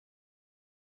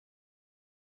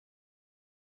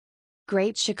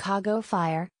Great Chicago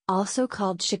Fire, also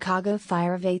called Chicago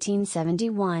Fire of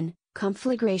 1871,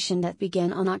 conflagration that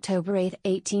began on October 8,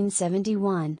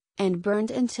 1871, and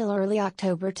burned until early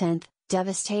October 10,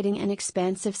 devastating an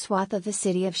expansive swath of the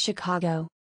city of Chicago.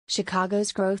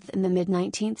 Chicago's growth in the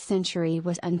mid-19th century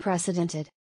was unprecedented.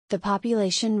 The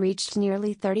population reached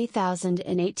nearly 30,000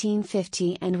 in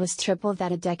 1850 and was triple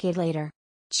that a decade later.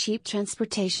 Cheap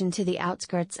transportation to the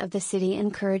outskirts of the city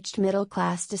encouraged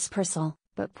middle-class dispersal,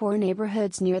 but poor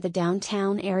neighborhoods near the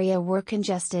downtown area were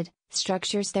congested.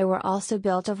 Structures there were also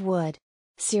built of wood.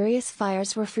 Serious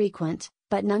fires were frequent,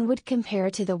 but none would compare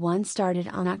to the one started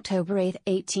on October 8,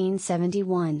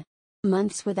 1871.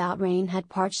 Months without rain had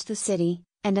parched the city,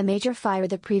 and a major fire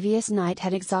the previous night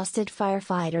had exhausted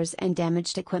firefighters and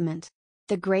damaged equipment.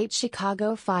 The Great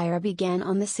Chicago Fire began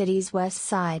on the city's west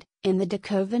side, in the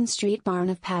DeKoven Street barn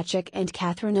of Patrick and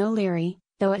Catherine O'Leary,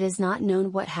 though it is not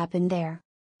known what happened there.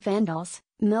 Vandals,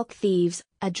 milk thieves,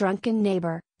 a drunken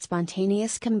neighbor,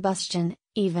 spontaneous combustion,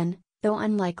 even, though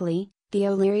unlikely, the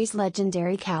O'Leary's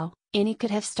legendary cow, any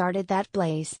could have started that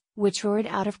blaze, which roared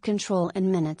out of control in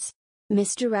minutes.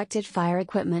 Misdirected fire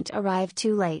equipment arrived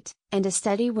too late, and a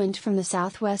steady wind from the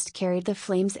southwest carried the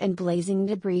flames and blazing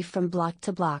debris from block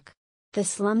to block. The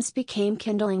slums became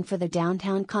kindling for the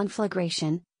downtown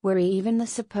conflagration, where even the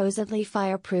supposedly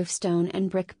fireproof stone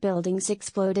and brick buildings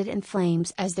exploded in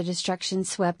flames as the destruction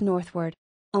swept northward.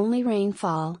 Only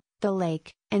rainfall, the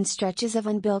lake, and stretches of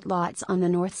unbuilt lots on the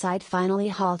north side finally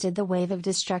halted the wave of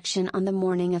destruction on the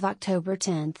morning of October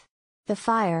 10. The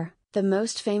fire, the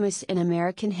most famous in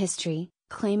American history,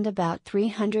 claimed about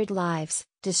 300 lives,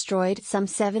 destroyed some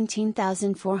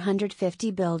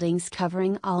 17,450 buildings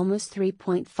covering almost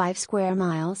 3.5 square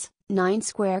miles, 9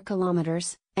 square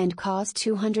kilometers, and caused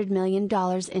 $200 million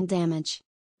in damage.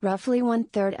 Roughly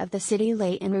one-third of the city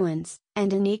lay in ruins,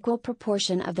 and an equal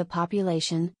proportion of the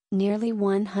population, nearly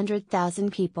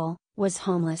 100,000 people, was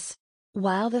homeless.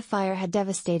 While the fire had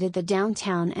devastated the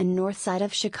downtown and north side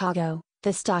of Chicago,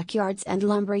 the stockyards and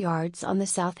lumber yards on the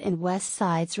south and west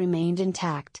sides remained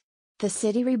intact. The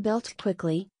city rebuilt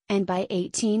quickly, and by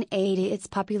 1880 its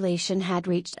population had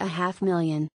reached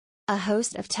 500,000. A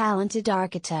host of talented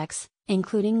architects,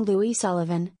 including Louis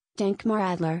Sullivan, Dankmar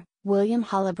Adler, William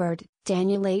Halliburtt,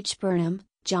 Daniel H. Burnham,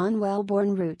 John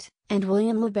Wellborn Root, and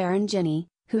William LeBaron Jenney,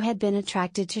 who had been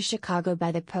attracted to Chicago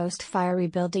by the post-fire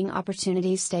rebuilding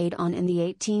opportunities, stayed on in the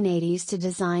 1880s to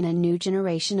design a new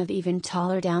generation of even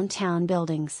taller downtown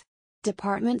buildings.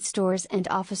 Department stores and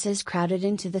offices crowded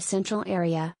into the central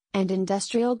area, and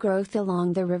industrial growth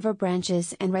along the river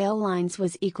branches and rail lines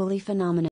was equally phenomenal.